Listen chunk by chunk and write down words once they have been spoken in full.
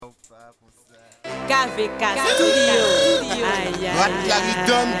KVK Studio.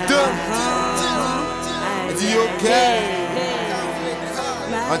 RateLariKoncept. Dis ok.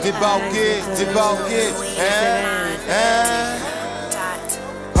 On débarqué.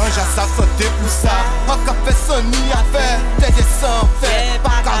 Anja sa santé pour ça. On a fait son nid à faire. T'es sans fait.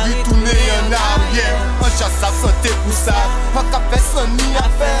 Pas qu'à retourner en arrière. Anja sa santé pour ça. On a fait son nid à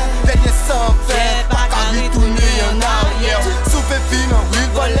faire. T'es sans fait. Pas qu'à retourner en arrière. Soupe fin en will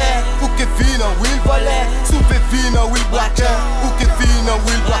voler. Ou que fin en will voler. Soupe fin en will braquer. Ou que fin en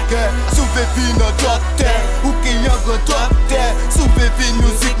will braquer. Soupe fin en docteur. Ou que young docteur. Soupe fin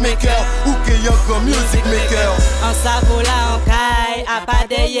music maker. Ou que young music maker. En savola en caille, à pas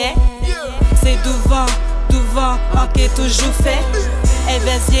derrière. C'est devant, en qui toujours fait. Et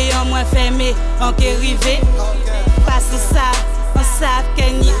Zié en moins fermé, en qui rivé. Parce on savent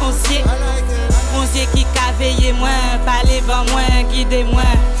qu'elle ni onzier qui qu'a veillé moins, parler ban moins, guider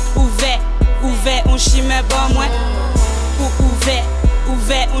moins. Ouvert, on chime bon moins. Ou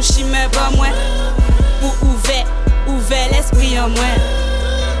ouvert, on chime bon moins. Ou ouvert, l'esprit en moins.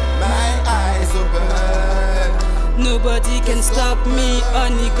 My eyes open. Nobody can stop me,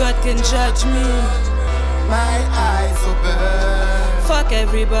 only God can judge me. My eyes open. Fuck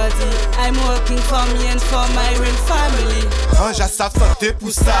everybody, I'm working for me and for my real family. Anja sa santé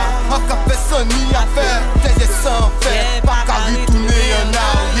pour ça. On a fait son nid à faire. T'es sans fait. Pas qu'à retourner en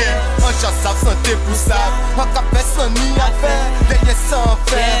arrière. Anja sa santé pour ça. On a fait son nid à faire. T'es sans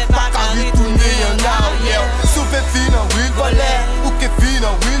fait. Pas qu'à retourner en arrière. Soupe fin en will voler. Ou que fin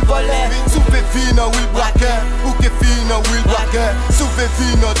en will voler. Soupe fin en will braquer. Ou que fin en will braquer. Soupe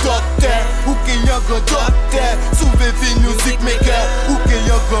fin en docteur. Ou que young docteur. Soupe fin music maker. Ou que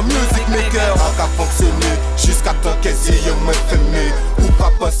young music maker. On a fonctionné jusqu'à temps qu'elle yo me fermé. Ou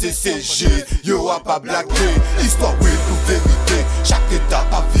pas penser CG. Yo a pas blagué. Histoire oui pour vérité. Chaque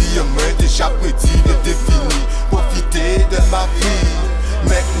étape à vie moi déjà prédit et défini. Profiter de ma vie.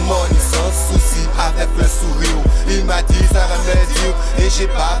 Make money sans souci avec le sourire. Il m'a dit ça remède et j'ai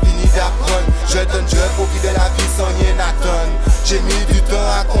pas fini d'apprendre. Je profite de la vie sans rien attendre. J'ai mis du temps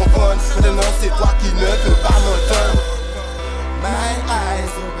à comprendre. Maintenant c'est toi qui ne peux pas m'entendre. My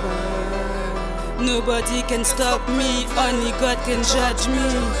eyes open. Nobody can stop me, only God can judge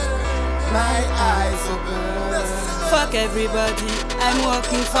me. My eyes open. Fuck everybody, I'm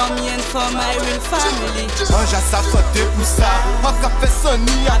working for me and for my real family. Anja sa santé pour ça. On a fait son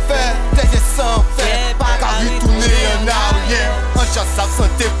nid à faire. T'es sans fait. Pas qu'à retourner en arrière. Anja sa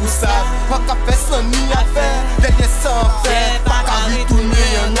santé pour ça. On a fait son nid à faire. T'es sans fait. Pas qu'à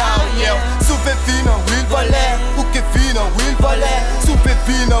retourner en arrière. Soupe fin en will voler. Ou que fin en will voler. Soupe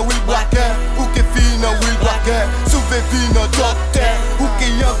fin en will braquer. Ou que fin en will braquer. Soupe fin en docteur. Ou que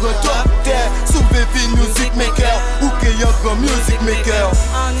young docteur. Soupe fin music maker. Ou que young music maker.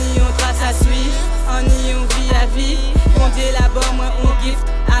 En y on trace à suivre, en y on vit à vivre. On délabore, moi on gift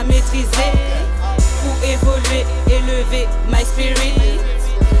à maîtriser. Pour évoluer, élever my spirit,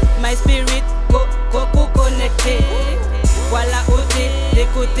 coco connecté. Voilà ôté, des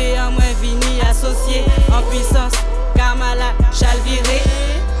côtés en moins vini associé. En puissance, Kamala, chalviré.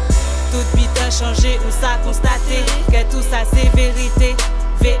 Toute bite a changé ou ça constaté. Que tout ça c'est vérité,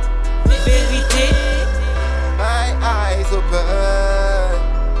 vérité. My eyes open.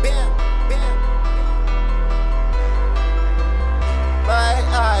 My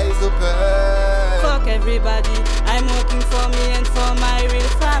eyes open. Fuck everybody, I'm working for me and for my real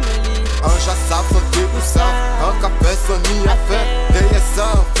family. Anja sa santé pour ça. On a fait son nid à faire. Derrière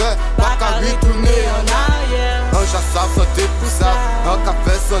sans fait. Pas qu'à retourner en arrière. Anja sa santé pour ça. On a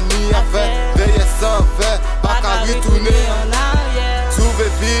fait son nid à faire. Derrière sans fait. Pas qu'à retourner en arrière. Souve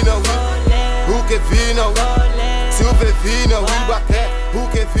fin en will. Ou que fin en will. Souve fin en will braquer. Ou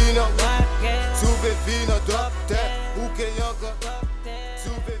que fin en will. Souve fin en docteur. Ou que young.